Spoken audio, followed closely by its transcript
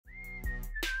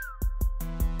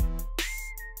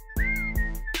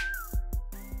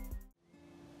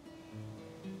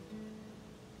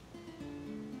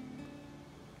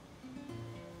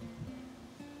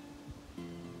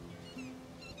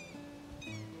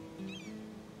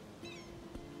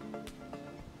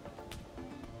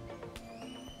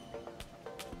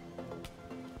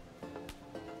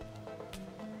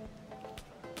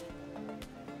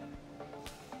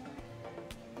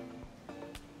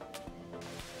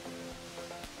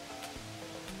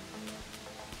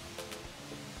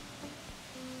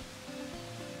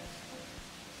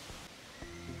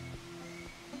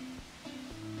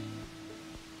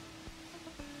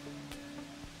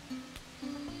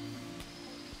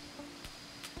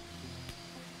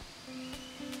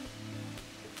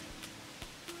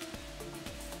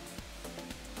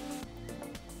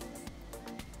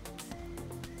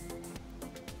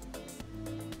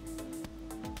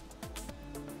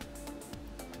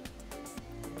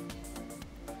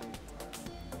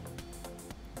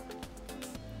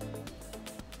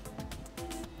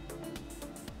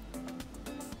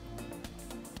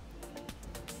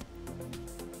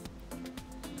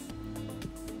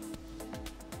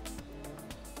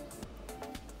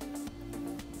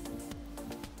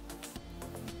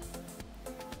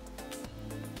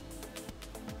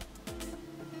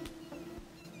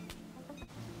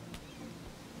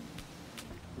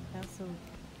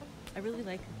really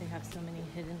like that they have so many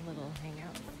hidden little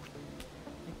hangouts.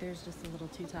 Like there's just a little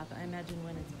two-top. I imagine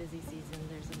when it's busy season,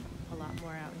 there's a lot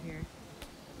more out here.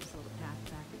 There's a little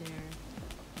path back there.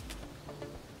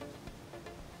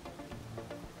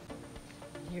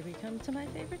 Here we come to my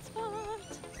favorite spot.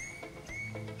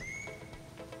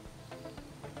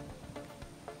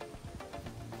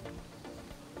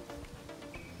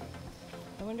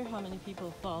 I wonder how many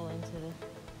people fall into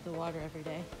the water every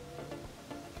day.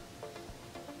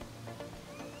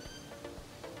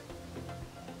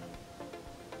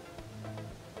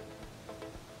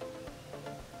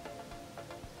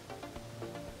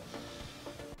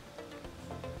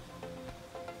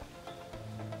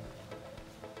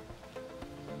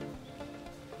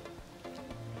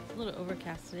 It's a little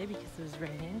overcast today because it was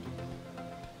raining,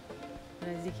 but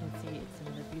as you can see, it's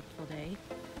another beautiful day.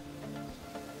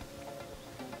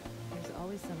 There's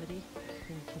always somebody,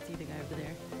 and you can see the guy over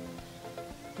there.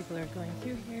 People are going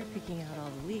through here, picking out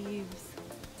all the leaves.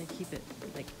 They keep it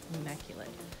like immaculate.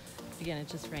 Again, it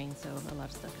just rained, so a lot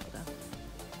of stuff fell down.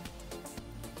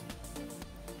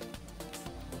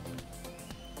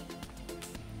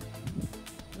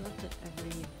 I love that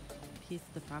every piece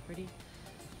of the property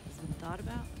has been thought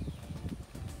about,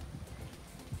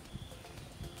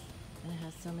 and it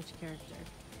has so much character.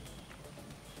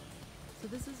 So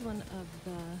this is one of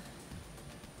the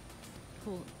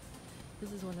pool.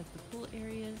 This is one of the pool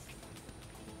areas.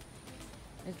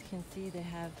 As you can see, they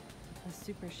have a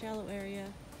super shallow area.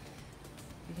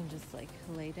 You can just like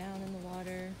lay down in the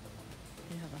water.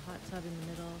 They have a hot tub in the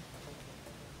middle.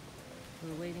 A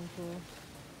little wading pool.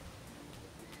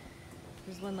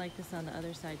 There's one like this on the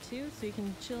other side too, so you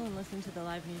can chill and listen to the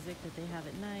live music that they have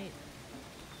at night.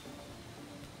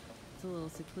 It's a little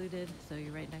secluded, so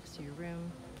you're right next to your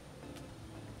room.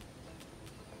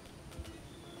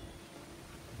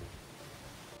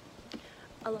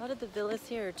 A lot of the villas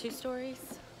here are 2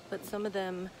 stories, but some of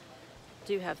them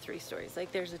do have 3 stories.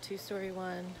 Like there's a 2-story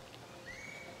one.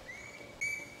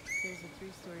 There's a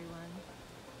 3-story one.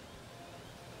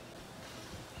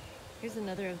 Here's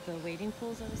another of the wading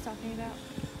pools I was talking about.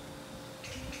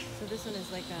 So this one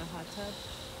is like a hot tub,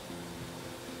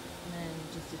 and then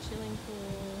just a chilling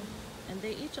pool. And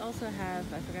they each also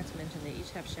have, I forgot to mention, they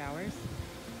each have showers.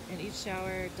 And each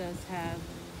shower does have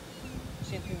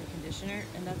shampoo and conditioner,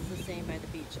 and that's the same by the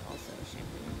beach also,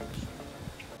 shampoo and conditioner.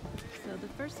 So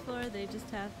the first floor, they just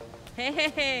have,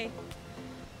 hey!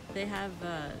 They have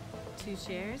 2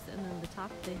 chairs, and then the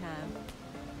top they have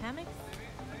hammocks.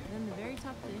 And then the very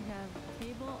top they have a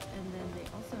table, and then they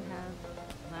also have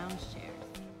lounge chairs.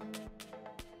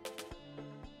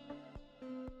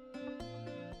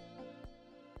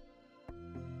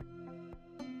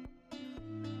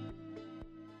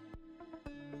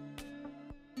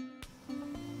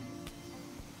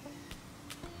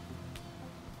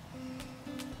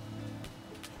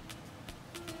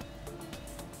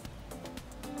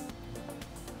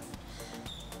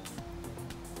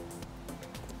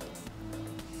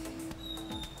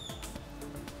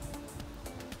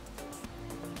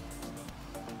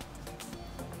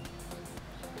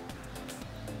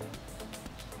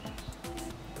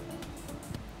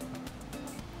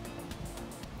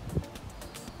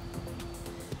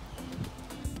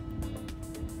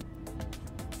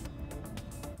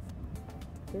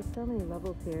 There's so many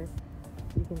levels here.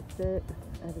 You can sit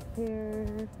at a chair,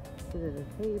 sit at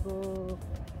a table.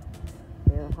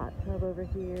 They have a hot tub over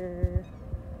here.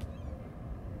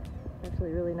 It's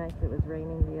actually really nice. It was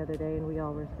raining the other day and we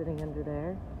all were sitting under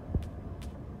there.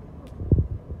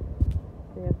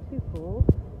 They have 2 pools.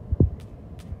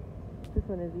 This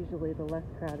one is usually the less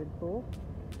crowded pool.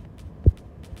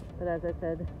 But as I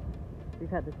said, we've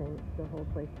had the whole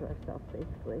place to ourselves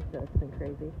basically, so it's been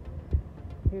crazy.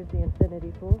 Here's the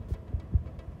infinity pool.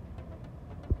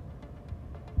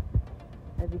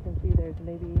 As you can see, there's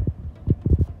maybe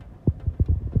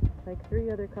like 3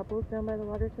 other couples down by the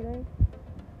water today.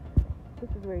 This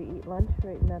is where you eat lunch,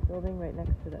 right in that building, right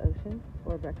next to the ocean,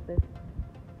 or breakfast.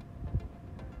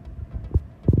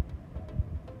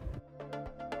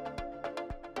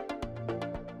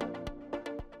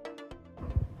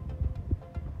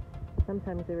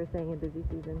 Sometimes they were saying in busy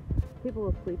season, people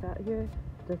will sleep out here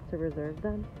just to reserve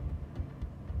them.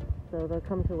 So they'll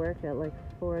come to work at like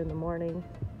 4 in the morning,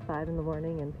 5 in the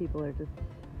morning, and people are just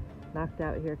knocked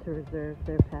out here to reserve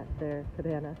their pet, their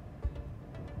cabana.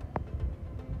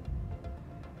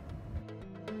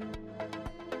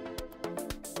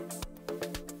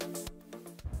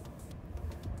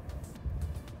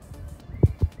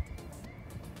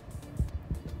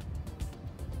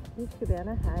 Each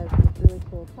cabana has this really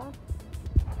cool top.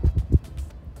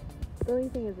 The only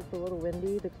thing is it's a little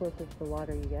windy the closer to the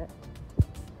water you get.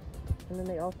 And then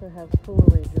they also have pull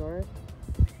away drawers.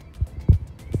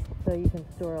 So you can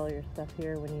store all your stuff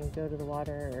here when you go to the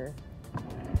water, or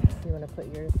if you want to put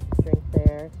your drink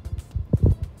there.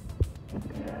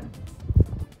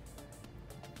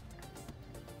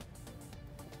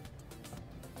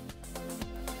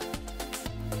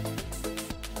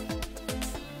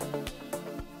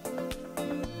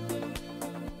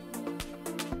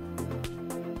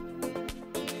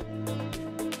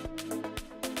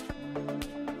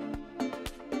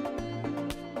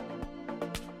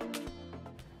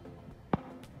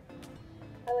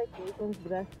 I like these ones the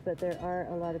best, but there are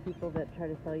a lot of people that try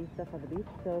to sell you stuff on the beach,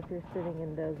 so if you're sitting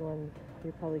in those ones,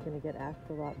 you're probably going to get asked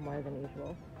a lot more than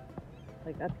usual.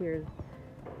 Like up here,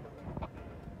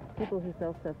 people who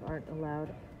sell stuff aren't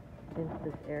allowed into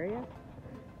this area.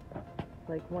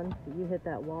 Like once you hit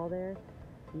that wall there,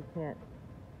 you can't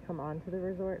come onto the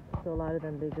resort, so a lot of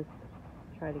them, they just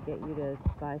try to get you to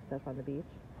buy stuff on the beach.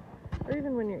 Or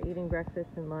even when you're eating breakfast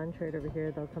and lunch right over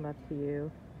here, they'll come up to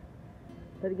you.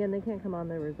 But again, they can't come on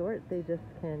the resort, they just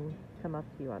can come up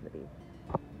to you on the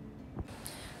beach.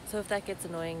 So if that gets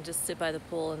annoying, just sit by the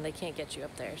pool and they can't get you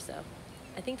up there. So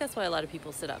I think that's why a lot of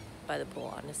people sit up by the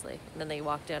pool, honestly. And then they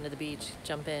walk down to the beach,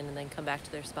 jump in, and then come back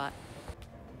to their spot.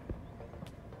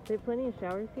 They have plenty of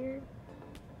showers here.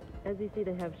 As you see,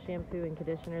 they have shampoo and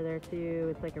conditioner there too.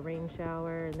 It's like a rain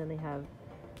shower, and then they have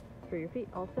for your feet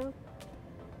also.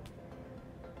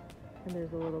 And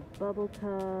there's a little bubble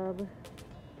tub,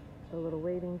 a little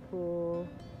wading pool,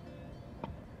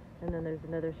 and then there's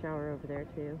another shower over there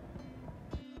too.